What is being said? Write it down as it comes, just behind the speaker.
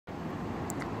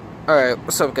Alright,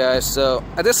 what's up guys? So,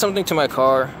 I did something to my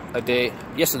car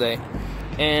yesterday,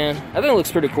 and I think it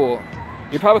looks pretty cool.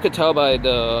 You probably could tell by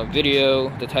the video,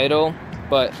 the title,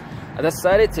 but I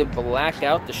decided to black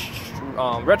out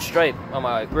the red stripe on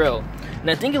my grill. And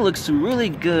I think it looks really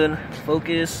good.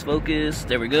 Focus,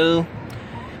 there we go.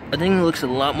 I think it looks a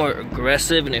lot more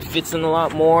aggressive and it fits in a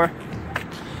lot more.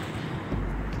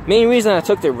 Main reason I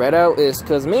took the red out is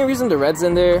because the red's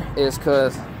in there is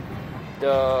because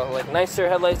the nicer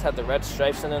headlights have the red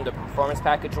stripes in them, the performance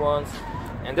package ones,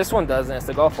 and this one doesn't. It's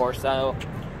the Golf 4 style.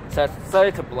 So I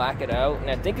decided to black it out, and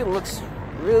I think it looks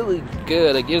really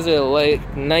good. It gives it a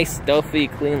nice, stealthy,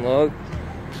 clean look.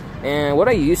 And what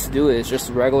I used to do is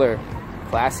just regular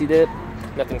classy dip,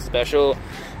 nothing special.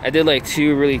 I did like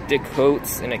 2 really thick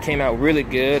coats, and it came out really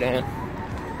good. And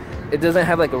it doesn't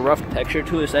have like a rough texture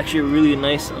to it. It's actually a really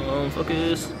nice,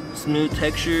 smooth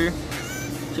texture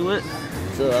to it.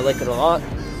 So I like it a lot.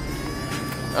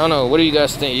 I don't know, what do you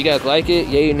guys think? You guys like it?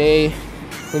 Yay or nay?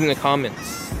 Leave in the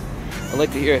comments. I'd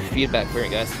like to hear feedback from you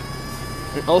guys.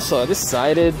 And also, I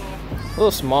decided, a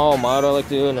little small model I like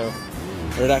to do, and a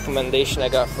recommendation I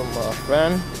got from a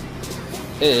friend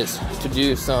is to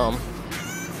do some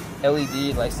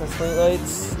LED license plate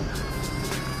lights.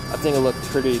 I think it looked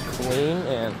pretty clean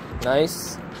and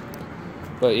nice.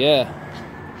 But yeah.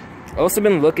 I've also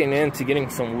been looking into getting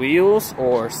some wheels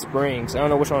or springs. I don't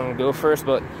know which one I'm gonna go first,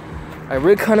 but I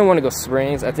really kind of want to go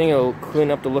springs. I think it'll clean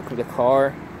up the look of the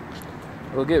car.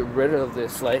 It'll get rid of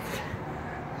this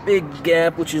big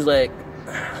gap, which is like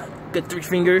good 3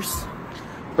 fingers.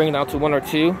 Bring it down to 1 or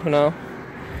 2, you know.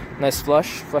 Nice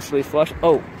flushly flush.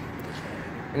 Oh,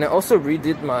 and I also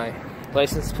redid my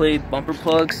license plate bumper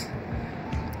plugs.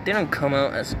 They don't come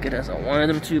out as good as I wanted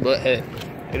them to, but hey,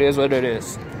 it is what it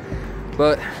is.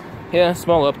 But yeah,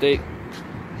 small update.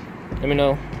 Let me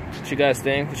know what you guys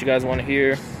think, what you guys want to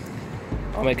hear.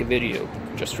 I'll make a video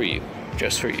just for you,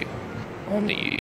 only you.